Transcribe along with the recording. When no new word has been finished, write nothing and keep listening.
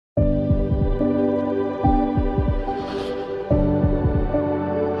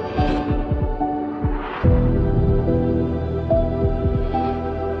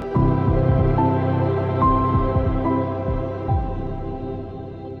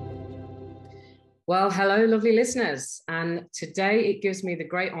Well, hello, lovely listeners. And today it gives me the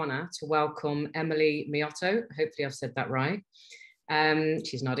great honor to welcome Emily Miotto. Hopefully I've said that right.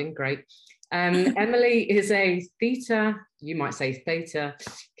 She's nodding, great. Emily is a Theta, you might say Theta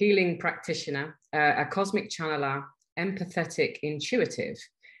Healing practitioner, a cosmic channeler, empathetic, intuitive,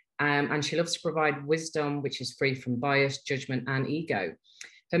 and she loves to provide wisdom which is free from bias, judgment, and ego.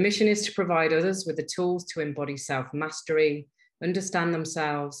 Her mission is to provide others with the tools to embody self-mastery, understand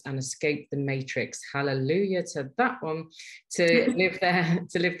themselves, and escape the matrix. Hallelujah to that one. To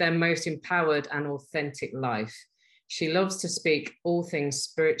live their most empowered and authentic life. She loves to speak all things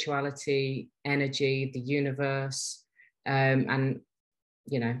spirituality, energy, the universe, and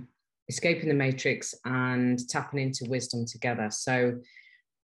escaping the matrix and tapping into wisdom together. So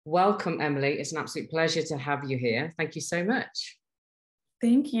welcome, Emily. It's an absolute pleasure to have you here. Thank you so much.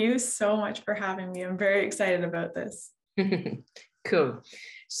 Thank you so much for having me. I'm very excited about this. Cool.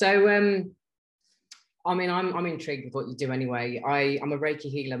 So I'm intrigued with what you do anyway. I'm a Reiki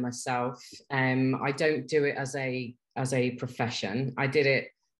healer myself. I don't do it as a profession. I did it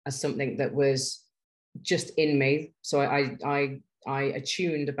as something that was just in me. So I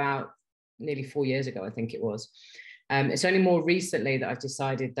attuned about nearly 4 years ago, I think it was. It's only more recently that I've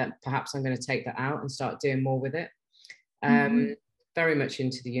decided that perhaps I'm going to take that out and start doing more with it. Very much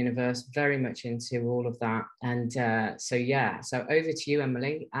into the universe, very much into all of that. And so over to you,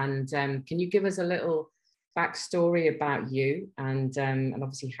 Emily. And can you give us a little backstory about you and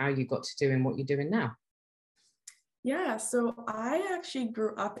obviously how you got to doing what you're doing now? Yeah, so I actually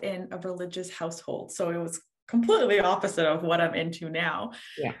grew up in a religious household. So it was completely opposite of what I'm into now.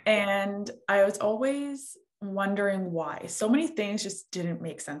 Yeah. And I was always wondering why. So many things just didn't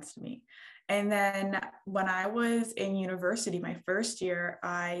make sense to me. And then when I was in university, my first year,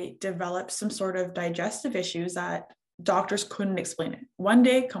 I developed some sort of digestive issues that doctors couldn't explain it. One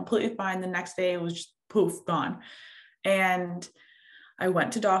day, completely fine. The next day, it was just poof, gone. And I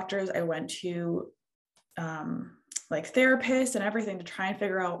went to doctors. I went to therapists and everything to try and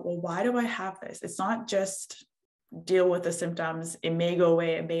figure out, well, why do I have this? It's not just deal with the symptoms. It may go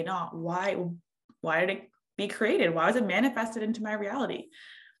away, it may not. Why did it be created? Why was it manifested into my reality?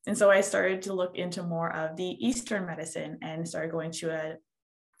 And so I started to look into more of the Eastern medicine and started going to a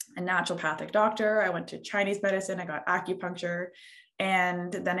naturopathic doctor. I went to Chinese medicine. I got acupuncture.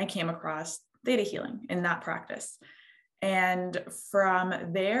 And then I came across Theta Healing in that practice. And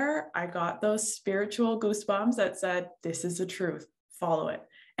from there, I got those spiritual goosebumps that said, this is the truth, follow it.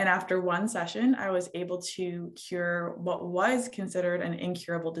 And after one session, I was able to cure what was considered an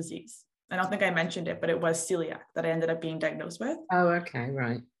incurable disease. I don't think I mentioned it, but it was celiac that I ended up being diagnosed with. Oh, okay,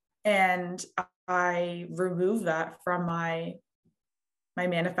 right. And I removed that from my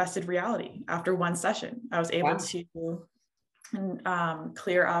manifested reality after one session. I was able to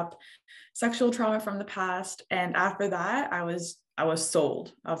clear up sexual trauma from the past. And after that, I was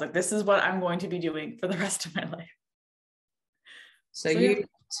sold. I was like, this is what I'm going to be doing for the rest of my life. So you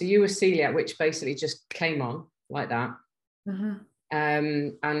were celiac, which basically just came on like that. Mm-hmm.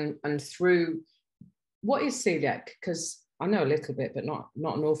 And through, what is celiac? Because I know a little bit, but not an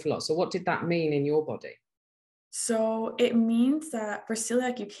awful lot. So what did that mean in your body? So it means that for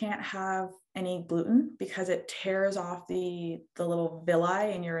celiac, you can't have any gluten because it tears off the little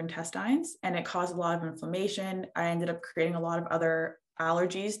villi in your intestines and it causes a lot of inflammation. I ended up creating a lot of other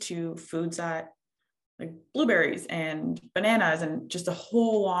allergies to foods that like blueberries and bananas and just a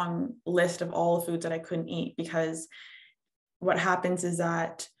whole long list of all the foods that I couldn't eat, because what happens is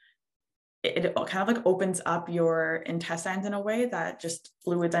that it kind of like opens up your intestines in a way that just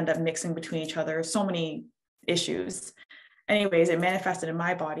fluids end up mixing between each other. So many issues. Anyways, it manifested in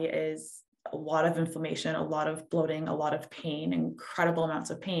my body as a lot of inflammation, a lot of bloating, a lot of pain, incredible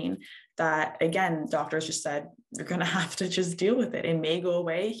amounts of pain that, again, doctors just said, you're going to have to just deal with it. It may go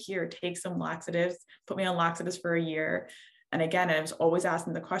away. Here, take some laxatives, put me on laxatives for a year. And again, I was always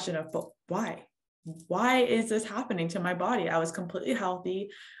asking the question of, but why? Why is this happening to my body? I was completely healthy.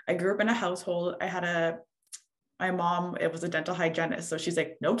 I grew up in a household. My mom, it was a dental hygienist. So she's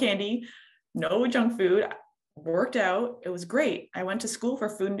like, no candy, no junk food, worked out. It was great. I went to school for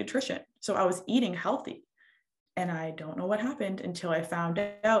food and nutrition. So I was eating healthy. And I don't know what happened until I found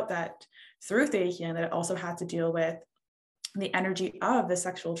out that through Theta Healing, that it also had to deal with the energy of the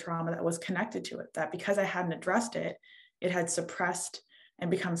sexual trauma that was connected to it, that because I hadn't addressed it, it had suppressed and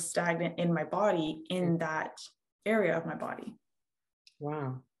become stagnant in my body, in that area of my body.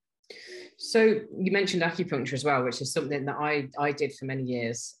 Wow. So you mentioned acupuncture as well, which is something that I did for many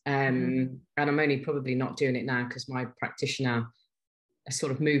years. And I'm only probably not doing it now because my practitioner has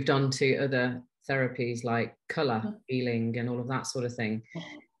sort of moved on to other therapies like colour healing and all of that sort of thing.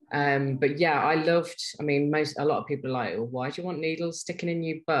 But yeah, I loved, I mean, a lot of people are like, oh, why do you want needles sticking in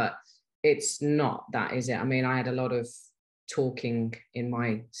you? But it's not that, is it? I mean, I had a lot of talking in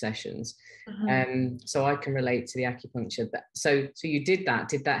my sessions. So I can relate to the acupuncture. So you did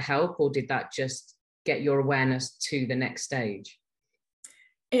that help, or did that just get your awareness to the next stage?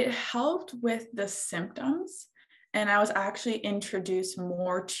 It helped with the symptoms, and I was actually introduced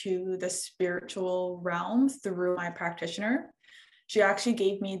more to the spiritual realm through my practitioner. She actually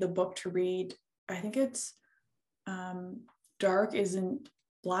gave me the book to read. I think it's Dark Isn't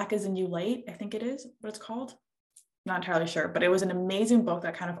Black Isn't You Light, I think it is what it's called. Not entirely sure, but it was an amazing book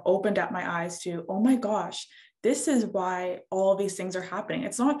that kind of opened up my eyes to, oh my gosh, this is why all these things are happening.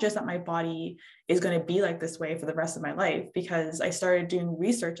 It's not just that my body is going to be like this way for the rest of my life, because I started doing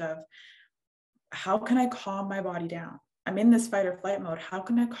research of how can I calm my body down? I'm in this fight or flight mode. How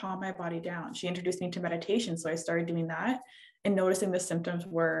can I calm my body down? She introduced me to meditation. So I started doing that and noticing the symptoms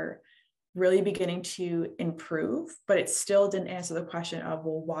were really beginning to improve, but it still didn't answer the question of,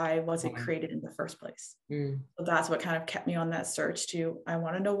 well, why was it created in the first place? So that's what kind of kept me on that search to, I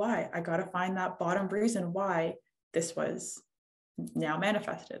want to know why. I got to find that bottom reason why this was now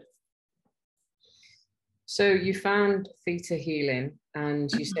manifested. So you found Theta Healing, and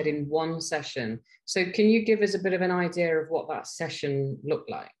you said in one session. So can you give us a bit of an idea of what that session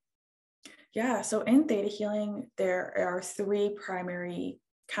looked like? Yeah, so in Theta Healing, there are three primary,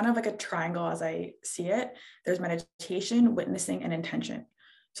 kind of like a triangle as I see it. There's meditation, witnessing, and intention.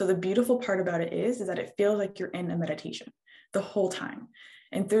 So the beautiful part about it is that it feels like you're in a meditation the whole time.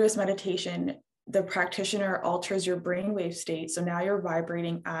 And through this meditation, the practitioner alters your brainwave state. So now you're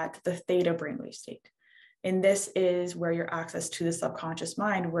vibrating at the theta brainwave state. And this is where your access to the subconscious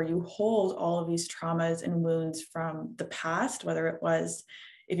mind, where you hold all of these traumas and wounds from the past, whether it was,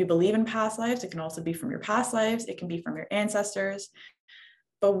 if you believe in past lives, it can also be from your past lives, it can be from your ancestors.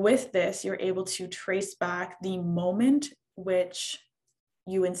 But with this, you're able to trace back the moment which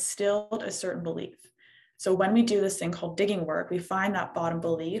you instilled a certain belief. So when we do this thing called digging work, we find that bottom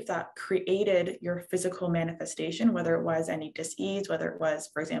belief that created your physical manifestation, whether it was any dis-ease, whether it was,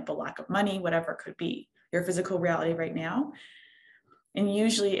 for example, lack of money, whatever it could be, your physical reality right now. And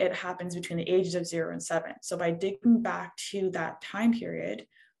usually it happens between the ages of 0 and 7. So by digging back to that time period,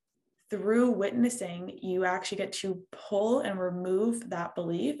 through witnessing, you actually get to pull and remove that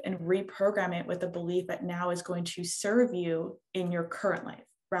belief and reprogram it with a belief that now is going to serve you in your current life,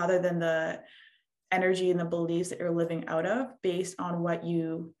 rather than the energy and the beliefs that you're living out of based on what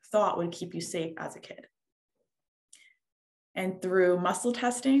you thought would keep you safe as a kid. And through muscle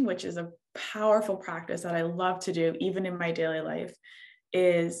testing, which is a powerful practice that I love to do even in my daily life,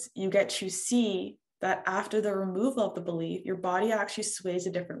 is you get to see that after the removal of the belief, your body actually sways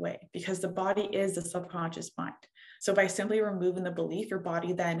a different way, because the body is the subconscious mind. So by simply removing the belief, your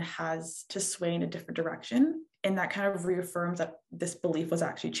body then has to sway in a different direction. And that kind of reaffirms that this belief was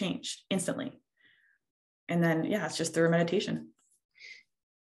actually changed instantly. And then, yeah, it's just through meditation.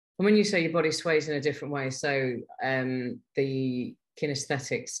 And when you say your body sways in a different way, so the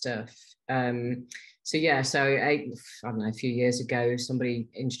kinesthetic stuff. So I don't know, a few years ago, somebody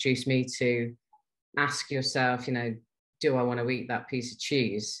introduced me to ask yourself, do I want to eat that piece of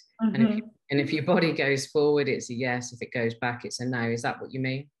cheese? And if your body goes forward, it's a yes. If it goes back, it's a no. Is that what you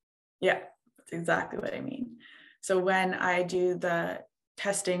mean? Yeah, that's exactly what I mean. So when I do the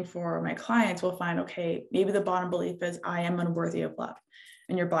testing for my clients, we'll find, okay, maybe the bottom belief is I am unworthy of love,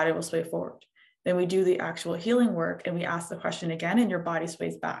 and your body will sway forward. Then we do the actual healing work and we ask the question again, and your body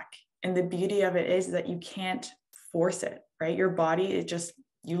sways back. And the beauty of it is that you can't force it, right? Your body is just,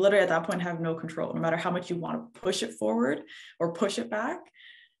 you literally at that point have no control. No matter how much you want to push it forward or push it back,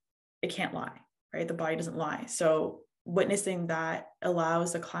 it can't lie, right? The body doesn't lie. So witnessing that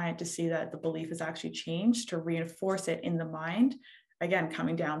allows the client to see that the belief is actually changed, to reinforce it in the mind, again,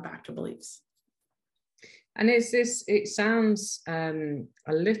 coming down back to beliefs. And it sounds a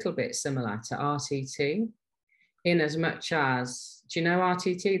little bit similar to RTT, in as much as, do you know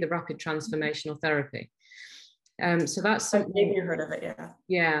RTT, the rapid transformational therapy? So that's something. Maybe you heard of it, yeah.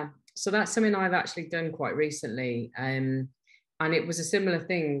 Yeah. So that's something I've actually done quite recently. And it was a similar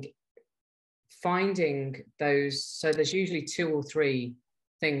thing, finding those. So there's usually 2 or 3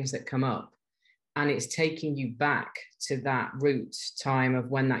 things that come up, and it's taking you back to that root time of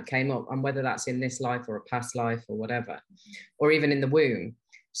when that came up, and whether that's in this life or a past life or whatever, or even in the womb.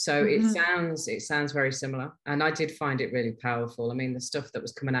 So it sounds very similar. And I did find it really powerful. I mean, the stuff that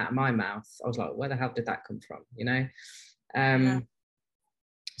was coming out of my mouth, I was like, where the hell did that come from?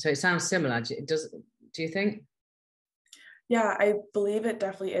 So it sounds similar. Do you think? Yeah, I believe it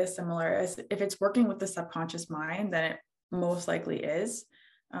definitely is similar. As if it's working with the subconscious mind, then it most likely is.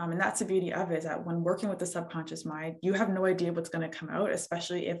 And that's the beauty of it, is that when working with the subconscious mind, you have no idea what's going to come out,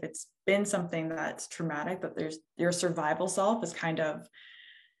 especially if it's been something that's traumatic, that there's your survival self is kind of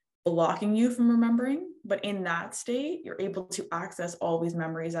blocking you from remembering. But in that state, you're able to access all these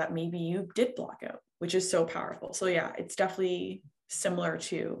memories that maybe you did block out, which is so powerful. So yeah, it's definitely similar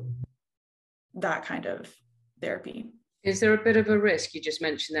to that kind of therapy. Is there a bit of a risk? You just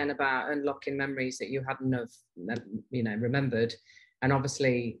mentioned then about unlocking memories that you hadn't have, remembered. And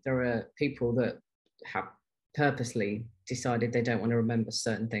obviously there are people that have purposely decided they don't want to remember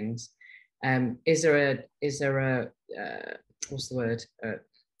certain things. Is there a what's the word?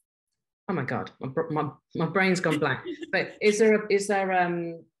 Oh my God, my brain's gone blank. But is there a risk?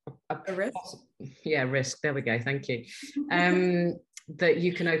 Yeah, risk. There we go. Thank you. That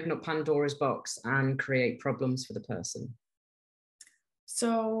you can open up Pandora's box and create problems for the person?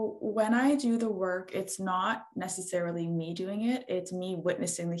 So when I do the work, it's not necessarily me doing it. It's me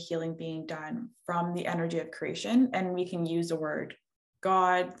witnessing the healing being done from the energy of creation. And we can use the word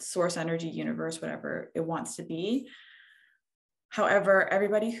God, source energy, universe, whatever it wants to be. However,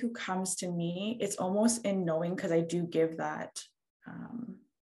 everybody who comes to me, it's almost in knowing, because I do give that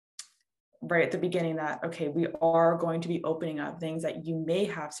right at the beginning, that, okay, we are going to be opening up things that you may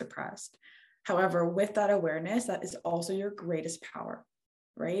have suppressed. However, with that awareness, that is also your greatest power,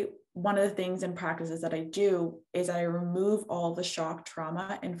 right? One of the things and practices that I do is I remove all the shock,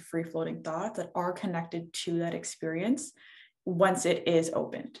 trauma, and free-floating thoughts that are connected to that experience once it is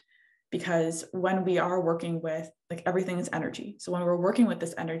opened. Because when we are working with, like, everything is energy. So when we're working with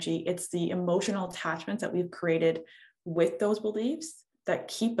this energy, it's the emotional attachments that we've created with those beliefs that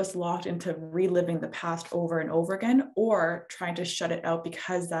keep us locked into reliving the past over and over again, or trying to shut it out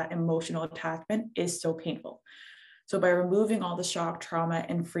because that emotional attachment is so painful. So by removing all the shock, trauma,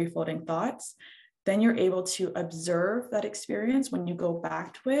 and free-floating thoughts, then you're able to observe that experience when you go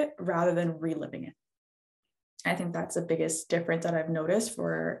back to it rather than reliving it. I think that's the biggest difference that I've noticed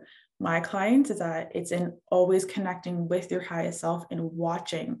for my clients, is that it's in always connecting with your highest self and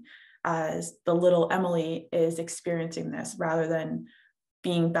watching as the little Emily is experiencing this, rather than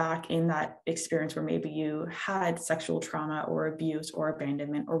being back in that experience where maybe you had sexual trauma or abuse or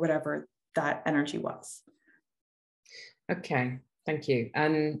abandonment or whatever that energy was. Okay, thank you.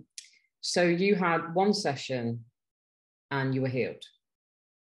 So you had one session and you were healed.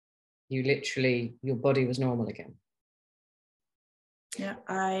 You literally, your body was normal again. Yeah,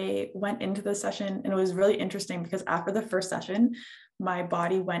 I went into the session and it was really interesting because after the first session, my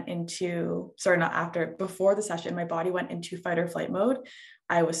body went into, before the session, my body went into fight or flight mode.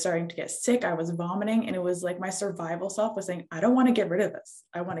 I was starting to get sick. I was vomiting, and it was like my survival self was saying, I don't want to get rid of this.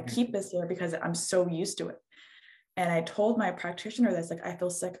 I want to keep this here because I'm so used to it. And I told my practitioner this, like, I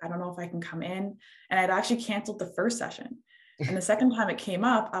feel sick. I don't know if I can come in. And I'd actually canceled the first session. And the second time it came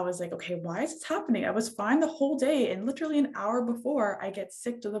up, I was like, okay, why is this happening? I was fine the whole day. And literally an hour before, I get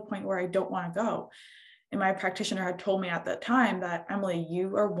sick to the point where I don't want to go. And my practitioner had told me at that time that, Emily,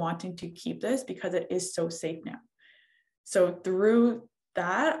 you are wanting to keep this because it is so safe now. So through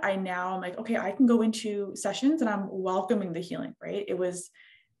that, I'm like, okay, I can go into sessions and I'm welcoming the healing, right?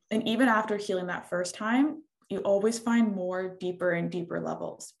 And even after healing that first time, you always find more deeper and deeper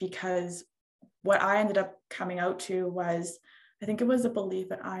levels, because what I ended up coming out to was, I think it was a belief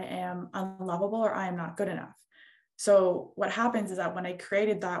that I am unlovable or I am not good enough. So what happens is that when I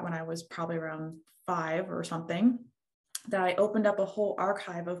created that, when I was probably around 5 or something, that I opened up a whole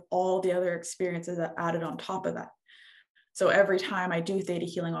archive of all the other experiences that added on top of that. So every time I do theta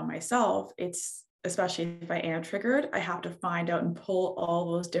healing on myself, it's, especially if I am triggered, I have to find out and pull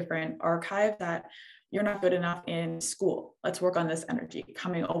all those different archives that you're not good enough in school. Let's work on this energy,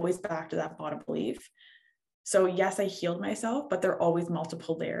 coming always back to that bottom belief. So yes, I healed myself, but there are always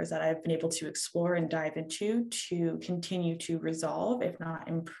multiple layers that I've been able to explore and dive into to continue to resolve, if not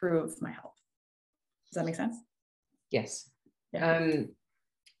improve, my health. Does that make sense? Yes. Yeah.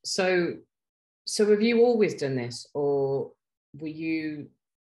 So have you always done this, or were you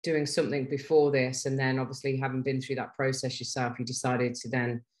doing something before this, and then obviously having been through that process yourself, you decided to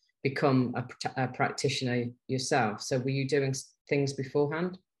then become a practitioner yourself? So were you doing things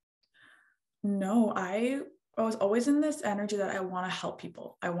beforehand? No, I was always in this energy that I want to help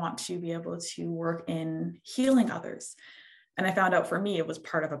people. I want to be able to work in healing others. And I found out for me, it was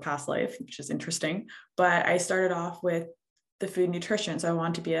part of a past life, which is interesting. But I started off with the food nutrition. So I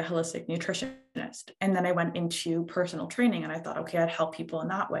wanted to be a holistic nutritionist. And then I went into personal training and I thought, okay, I'd help people in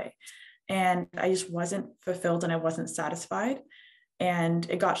that way. And I just wasn't fulfilled and I wasn't satisfied. And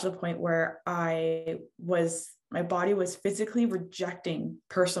it got to the point where my body was physically rejecting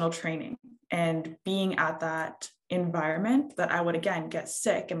personal training and being at that environment that I would again get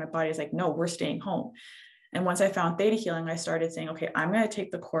sick, and my body's like, no, we're staying home. And once I found Theta Healing, I started saying, okay, I'm going to take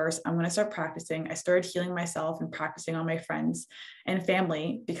the course. I'm going to start practicing. I started healing myself and practicing on my friends and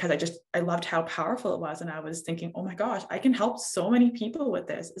family because I loved how powerful it was. And I was thinking, oh my gosh, I can help so many people with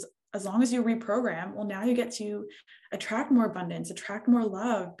this. As long as you reprogram, well, now you get to attract more abundance, attract more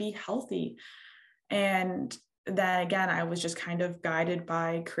love, be healthy. And then again, I was just kind of guided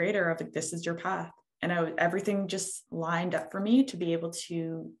by creator of like, this is your path. And everything just lined up for me to be able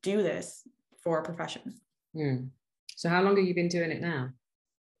to do this for a profession. So how long have you been doing it now?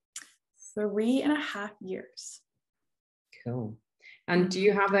 3.5 years. Cool. And do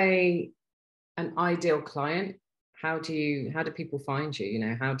you have an ideal client? How do people find you? You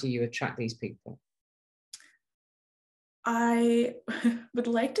know, how do you attract these people? I would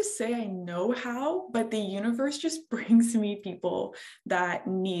like to say I know how, but the universe just brings me people that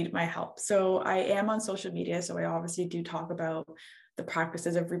need my help. So I am on social media. So I obviously do talk about the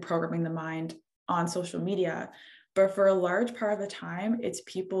practices of reprogramming the mind on social media. But for a large part of the time, it's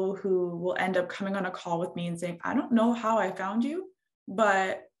people who will end up coming on a call with me and saying, I don't know how I found you,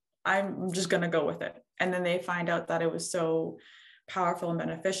 but I'm just going to go with it. And then they find out that it was so powerful and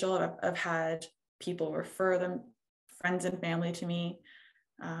beneficial. I've had people refer them, friends and family, to me.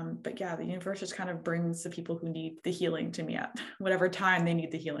 But yeah, the universe just kind of brings the people who need the healing to me at whatever time they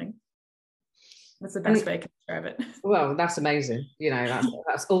need the healing. That's the best way I can describe it. Well, that's amazing. You know,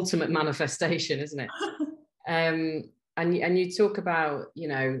 that's ultimate manifestation, isn't it? And you talk about, you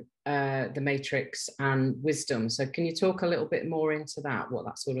know, the matrix and wisdom. So can you talk a little bit more into that, what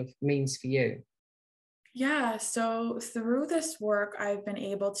that sort of means for you? Yeah, so through this work, I've been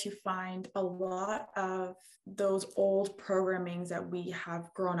able to find a lot of those old programmings that we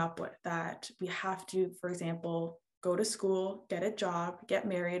have grown up with, that we have to, for example, go to school, get a job, get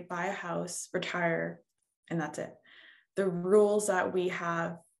married, buy a house, retire, and that's it. The rules that we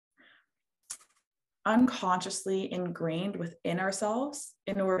have unconsciously ingrained within ourselves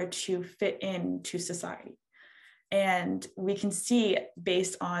in order to fit into society. And we can see,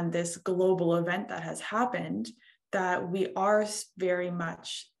 based on this global event that has happened, that we are very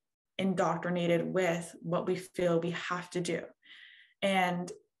much indoctrinated with what we feel we have to do.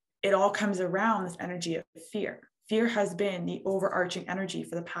 And it all comes around this energy of fear. Fear has been the overarching energy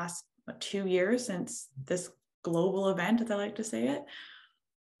for the past 2 years since this global event, as I like to say it.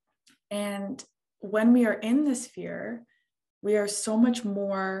 And when we are in this fear, we are so much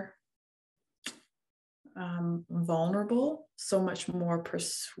more vulnerable, so much more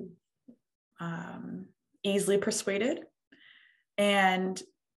easily persuaded. And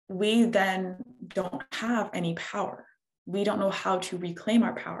we then don't have any power. We don't know how to reclaim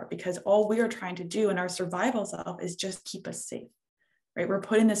our power, because all we are trying to do in our survival self is just keep us safe, right? We're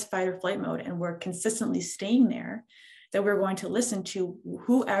put in this fight or flight mode, and we're consistently staying there, that we're going to listen to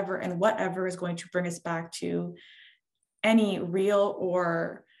whoever and whatever is going to bring us back to any real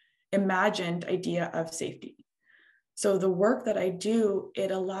or imagined idea of safety. So the work that I do,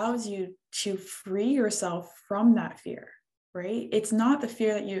 it allows you to free yourself from that fear, right? It's not the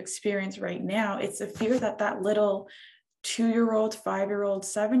fear that you experience right now. It's the fear that that little 2-year-old, 5-year-old,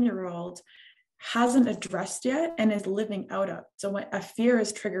 7-year-old hasn't addressed yet and is living out of. So when a fear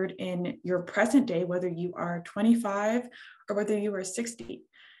is triggered in your present day, whether you are 25 or whether you are 60,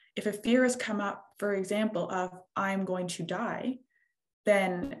 if a fear has come up, for example, of I'm going to die,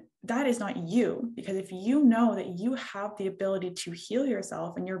 then that is not you. Because if you know that you have the ability to heal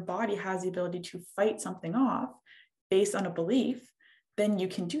yourself and your body has the ability to fight something off based on a belief, then you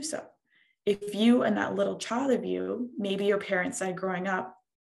can do so. If you and that little child of you, maybe your parents said growing up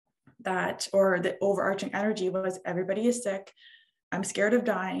that, or the overarching energy was everybody is sick, I'm scared of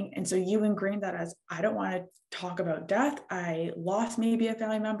dying. And so you ingrained that as, I don't want to talk about death. I lost maybe a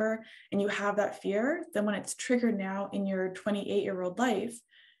family member, and you have that fear. Then when it's triggered now in your 28-year-old life,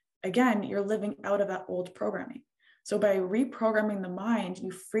 again, you're living out of that old programming. So by reprogramming the mind,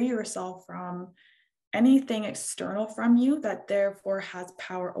 you free yourself from anything external from you that therefore has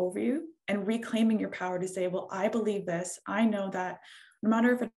power over you, and reclaiming your power to say, well, I believe this. I know that no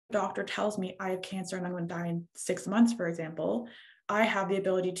matter if a doctor tells me I have cancer and I'm going to die in 6 months, for example, I have the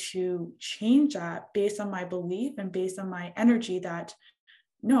ability to change that based on my belief and based on my energy that,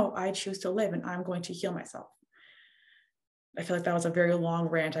 no, I choose to live and I'm going to heal myself. I feel like that was a very long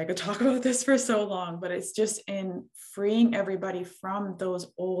rant. I could talk about this for so long, but it's just in freeing everybody from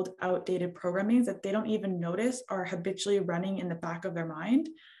those old, outdated programmings that they don't even notice are habitually running in the back of their mind.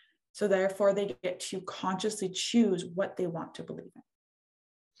 So therefore, they get to consciously choose what they want to believe in.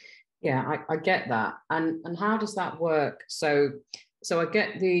 Yeah, I get that. And how does that work? So so I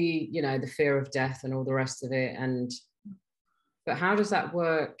get the, the fear of death and all the rest of it. But how does that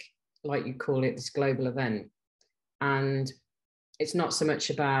work? Like you call it, this global event. And it's not so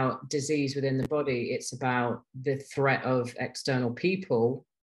much about disease within the body. It's about the threat of external people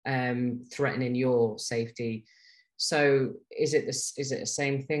threatening your safety. So is it the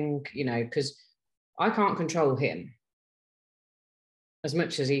same thing? Because I can't control him as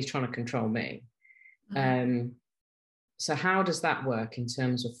much as he's trying to control me. So how does that work in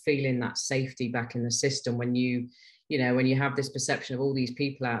terms of feeling that safety back in the system when when you have this perception of all these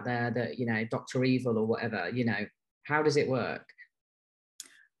people out there that, Dr. Evil or whatever, how does it work?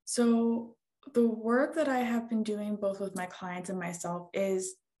 So the work that I have been doing both with my clients and myself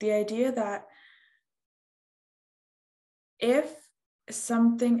is the idea that if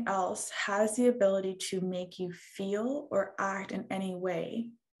something else has the ability to make you feel or act in any way,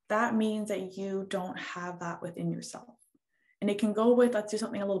 that means that you don't have that within yourself. And it can go with, let's do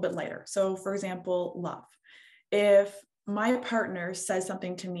something a little bit lighter. So for example, love. If my partner says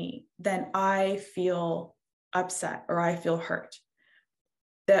something to me, then I feel upset or I feel hurt.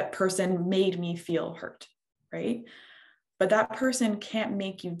 That person made me feel hurt, right? But that person can't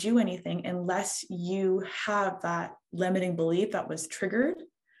make you do anything unless you have that limiting belief that was triggered,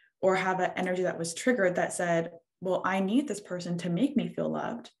 or have an energy that was triggered that said, well, I need this person to make me feel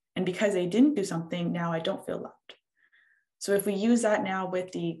loved. And because they didn't do something, now I don't feel loved. So if we use that now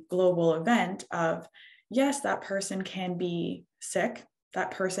with the global event of, yes, that person can be sick,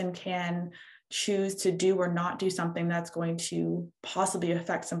 that person can choose to do or not do something that's going to possibly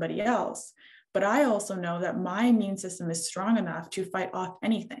affect somebody else. But I also know that my immune system is strong enough to fight off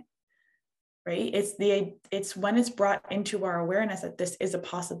anything, right? It's when it's brought into our awareness that this is a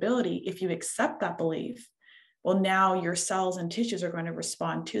possibility. If you accept that belief, well, now your cells and tissues are going to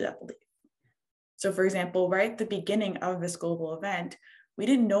respond to that belief. So for example, right at the beginning of this global event, we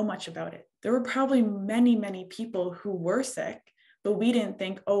didn't know much about it. There were probably many, many people who were sick, but we didn't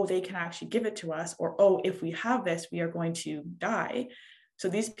think, oh, they can actually give it to us, or, oh, if we have this, we are going to die. So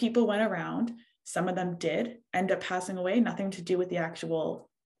these people went around, some of them did end up passing away, nothing to do with the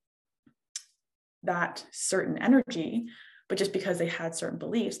actual, that certain energy, but just because they had certain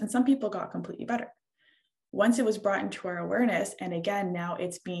beliefs. And some people got completely better. Once it was brought into our awareness, and again, now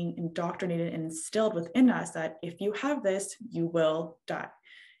it's being indoctrinated and instilled within us that if you have this, you will die.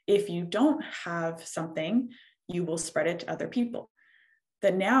 If you don't have something, you will spread it to other people.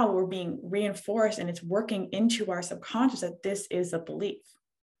 That now we're being reinforced and it's working into our subconscious that this is a belief.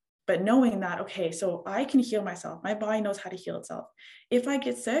 But knowing that, okay, so I can heal myself. My body knows how to heal itself. If I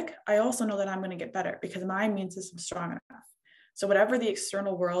get sick, I also know that I'm going to get better because my immune system is strong enough. So whatever the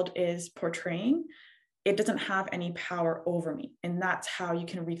external world is portraying, it doesn't have any power over me. And that's how you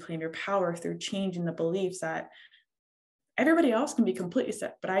can reclaim your power, through changing the beliefs that everybody else can be completely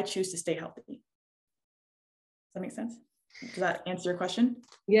sick, but I choose to stay healthy. Does that make sense? Does that answer your question?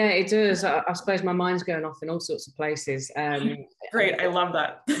 Yeah, it does. I suppose my mind's going off in all sorts of places. Great, I love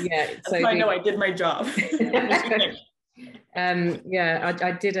that. Yeah, that's how I know I did my job. I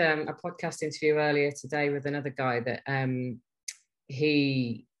did a podcast interview earlier today with another guy that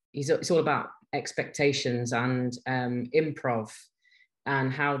it's all about expectations and improv,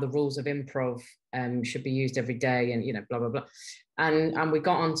 and how the rules of improv should be used every day, and blah blah blah, and we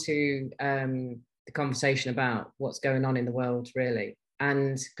got onto the conversation about what's going on in the world, really.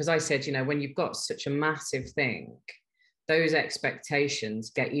 And because I said, when you've got such a massive thing, those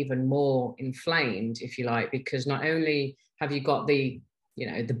expectations get even more inflamed, if you like, because not only have you got the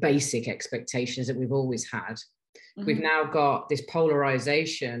basic expectations that we've always had, we've now got this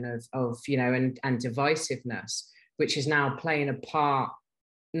polarization of and divisiveness, which is now playing a part.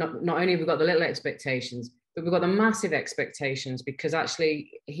 Not only have we got the little expectations, but we've got the massive expectations, because actually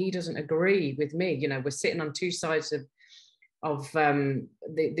he doesn't agree with me. We're sitting on two sides of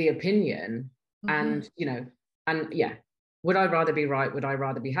the opinion, and would I rather be right? Would I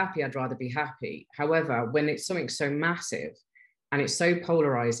rather be happy? I'd rather be happy. However, when it's something so massive and it's so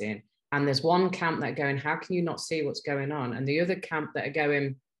polarizing, and there's one camp that are going, how can you not see what's going on? And the other camp that are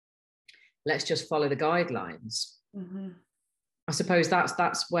going, let's just follow the guidelines. I suppose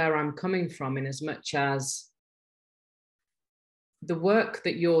that's where I'm coming from, in as much as the work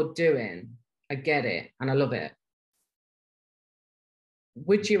that you're doing, I get it and I love it.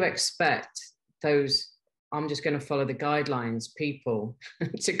 Would you expect those, I'm just going to follow the guidelines, people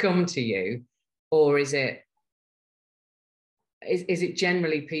to come to you? Or is it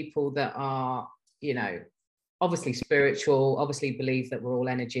generally people that are, obviously spiritual, obviously believe that we're all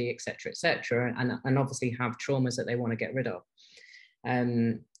energy, etc., and obviously have traumas that they want to get rid of?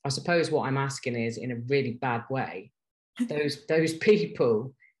 I suppose what I'm asking is, in a really bad way, those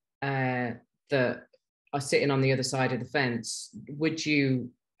people that are sitting on the other side of the fence, would you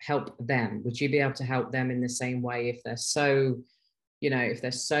help them? Would you be able to help them in the same way if they're so, if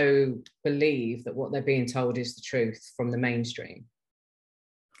they're so believe that what they're being told is the truth from the mainstream?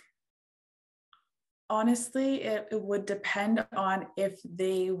 Honestly, it would depend on if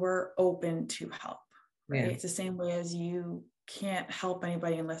they were open to help, right? Yeah. It's the same way as you can't help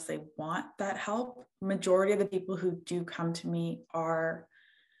anybody unless they want that help. Majority of the people who do come to me are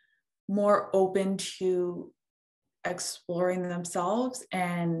more open to exploring themselves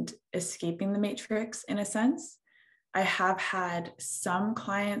and escaping the matrix in a sense. I have had some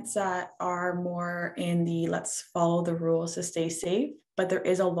clients that are more in the let's follow the rules to stay safe, but there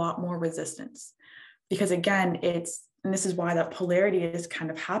is a lot more resistance. Because again, and this is why that polarity has kind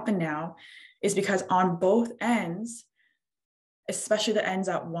of happened now, is because on both ends, especially the ends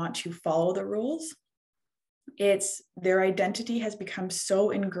that want to follow the rules, it's their identity has become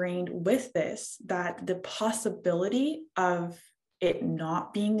so ingrained with this that the possibility of it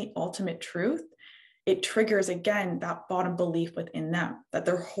not being the ultimate truth, it triggers again that bottom belief within them that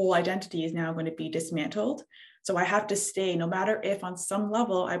their whole identity is now going to be dismantled. So I have to stay, no matter if on some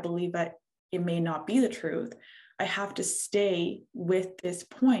level I believe that it may not be the truth, I have to stay with this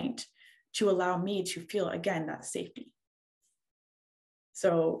point to allow me to feel again that safety.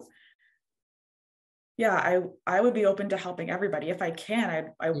 So yeah, I would be open to helping everybody. If I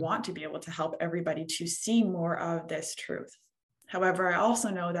can, I want to be able to help everybody to see more of this truth. However, I also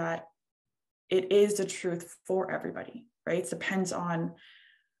know that it is the truth for everybody, right? It depends on,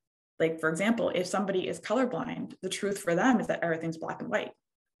 like, for example, if somebody is colorblind, the truth for them is that everything's black and white.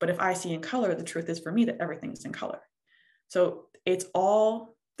 But if I see in color, the truth is for me that everything's in color. So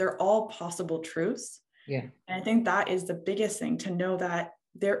they're all possible truths. Yeah. And I think that is the biggest thing, to know that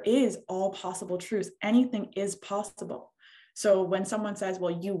there is all possible truths. Anything is possible. So when someone says,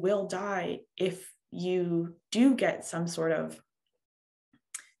 well, you will die if you do get some sort of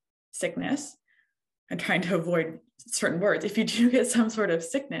sickness, I'm trying to avoid certain words. If you do get some sort of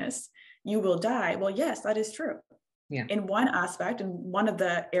sickness, you will die. Well, yes, that is true. Yeah. In one aspect, in one of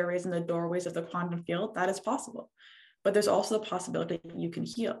the areas in the doorways of the quantum field, that is possible. But there's also the possibility that you can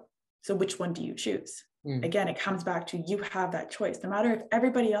heal. So which one do you choose? Again, it comes back to you have that choice. No matter if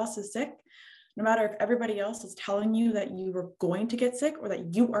everybody else is sick, no matter if everybody else is telling you that you were going to get sick or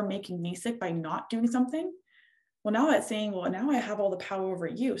that you are making me sick by not doing something, well, now it's saying, well, now I have all the power over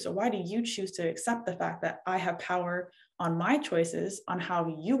you. So why do you choose to accept the fact that I have power on my choices on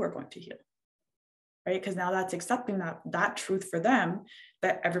how you are going to heal? Right? Because now that's accepting that truth for them,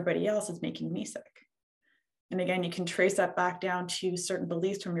 that everybody else is making me sick. And again, you can trace that back down to certain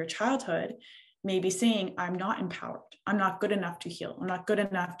beliefs from your childhood, maybe saying, I'm not empowered. I'm not good enough to heal. I'm not good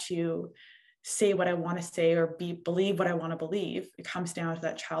enough to say what I want to say or believe what I want to believe. It comes down to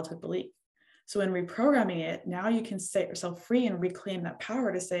that childhood belief. So in reprogramming it, now you can set yourself free and reclaim that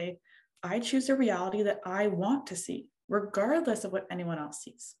power to say, I choose a reality that I want to see, regardless of what anyone else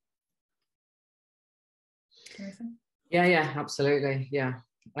sees. Yeah, absolutely. Yeah.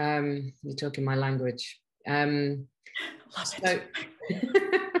 You're talking my language. Love it.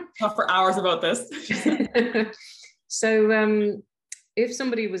 Talk for hours about this. So if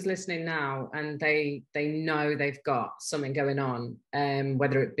somebody was listening now and they know they've got something going on,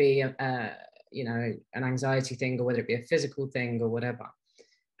 whether it be an anxiety thing or whether it be a physical thing or whatever,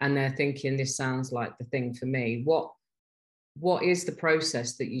 and they're thinking this sounds like the thing for me, what is the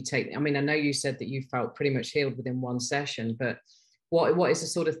process that you take? I mean, I know you said that you felt pretty much healed within one session, but what is the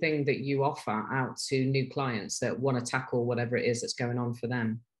sort of thing that you offer out to new clients that want to tackle whatever it is that's going on for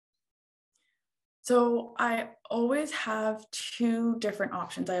them? So I always have two different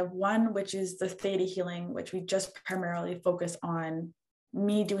options. I have one, which is the Theta Healing, which we just primarily focus on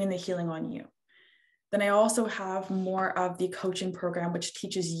me doing the healing on you. Then I also have more of the coaching program, which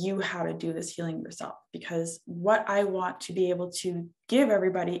teaches you how to do this healing yourself. Because what I want to be able to give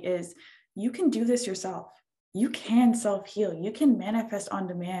everybody is you can do this yourself. You can self-heal. You can manifest on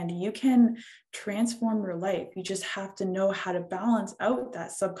demand. You can transform your life. You just have to know how to balance out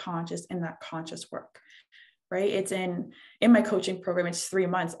that subconscious and that conscious work, right? It's in my coaching program, it's 3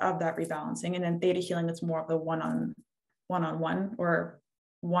 months of that rebalancing. And then Theta Healing, it's more of the one-on-one or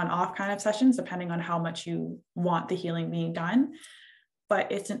one-off kind of sessions, depending on how much you want the healing being done.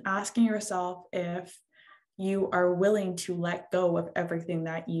 But it's in asking yourself if you are willing to let go of everything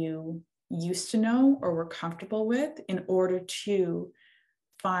that you used to know or were comfortable with in order to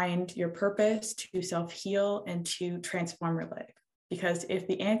find your purpose, to self-heal, and to transform your life. Because if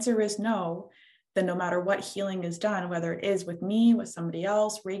the answer is no, then no matter what healing is done, whether it is with me, with somebody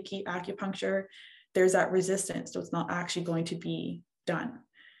else, Reiki, acupuncture, there's that resistance. So it's not actually going to be done.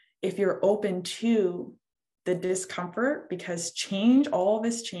 If you're open to the discomfort, because change, all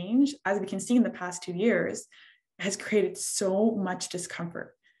this change, as we can see in the past 2 years, has created so much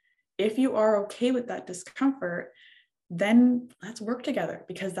discomfort. If you are okay with that discomfort, then let's work together,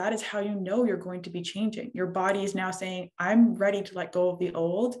 because that is how you know you're going to be changing. Your body is now saying, I'm ready to let go of the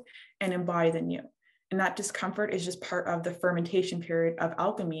old and embody the new. And that discomfort is just part of the fermentation period of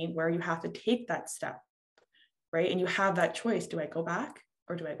alchemy, where you have to take that step, right? And you have that choice. Do I go back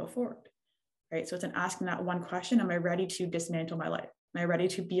or do I go forward? Right? So it's an asking that one question. Am I ready to dismantle my life? Am I ready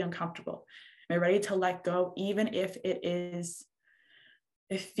to be uncomfortable? Am I ready to let go, even if it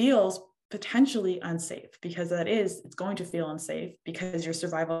feels potentially unsafe? Because it's going to feel unsafe, because your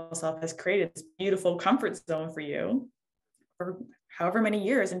survival self has created this beautiful comfort zone for you for however many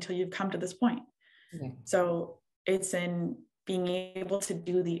years until you've come to this point. Mm-hmm. So it's in being able to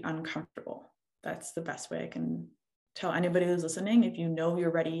do the uncomfortable. That's the best way I can tell anybody who's listening. If you know you're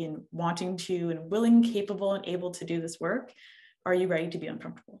ready and wanting to and willing, capable, and able to do this work, are you ready to be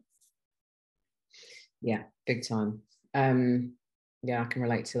uncomfortable? Yeah, big time. Yeah, I can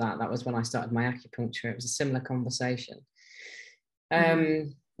relate to that. That was when I started my acupuncture. It was a similar conversation.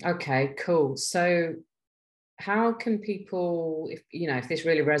 Okay, cool. So how can people, if this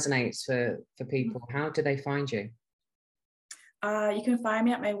really resonates for people, how do they find you? You can find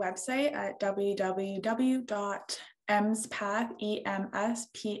me at my website at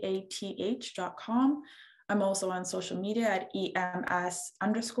www.emspath.com. I'm also on social media at EMS_PATH.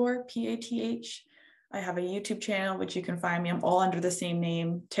 I have a YouTube channel, which you can find me. I'm all under the same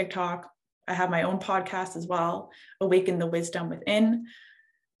name. TikTok. I have my own podcast as well, Awaken the Wisdom Within.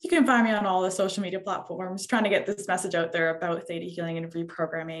 You can find me on all the social media platforms, trying to get this message out there about theta healing and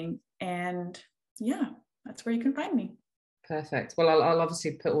reprogramming. And yeah, that's where you can find me. Perfect. Well, I'll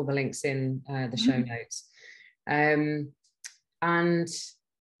obviously put all the links in the show notes. And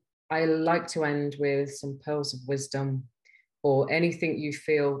I like to end with some pearls of wisdom, or anything you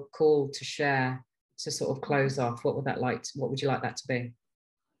feel called to share to sort of close off. What would you like that to be?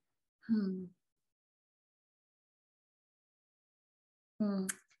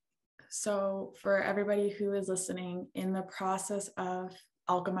 So for everybody who is listening, in the process of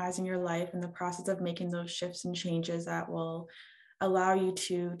alchemizing your life, in the process of making those shifts and changes that will allow you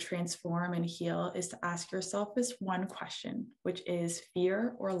to transform and heal, is to ask yourself this one question, which is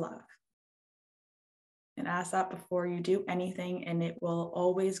fear or love? And ask that before you do anything, and it will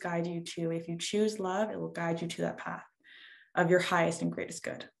always guide you to, if you choose love, it will guide you to that path of your highest and greatest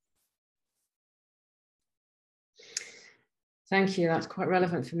good. Thank you. That's quite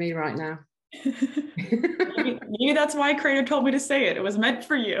relevant for me right now. Maybe that's why Creator told me to say it. It was meant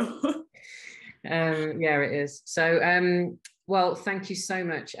for you. Yeah, it is. So, well, thank you so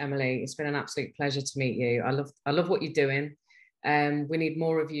much, Emily. It's been an absolute pleasure to meet you. I love what you're doing. We need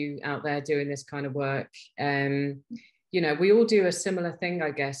more of you out there doing this kind of work. We all do a similar thing,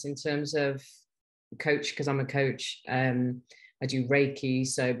 I guess, in terms of coach, because I'm a coach. I do Reiki,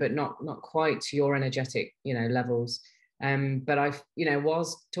 but not quite to your energetic, levels. But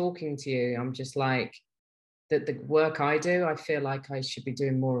whilst talking to you, I'm just like, that the work I do, I feel like I should be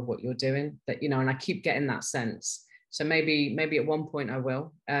doing more of what you're doing, and I keep getting that sense. So maybe at one point I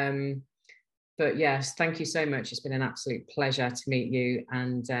will. But yes, thank you so much. It's been an absolute pleasure to meet you.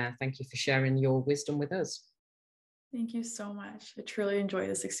 And thank you for sharing your wisdom with us. Thank you so much. I truly enjoy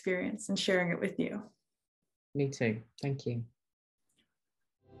this experience and sharing it with you. Me too. Thank you.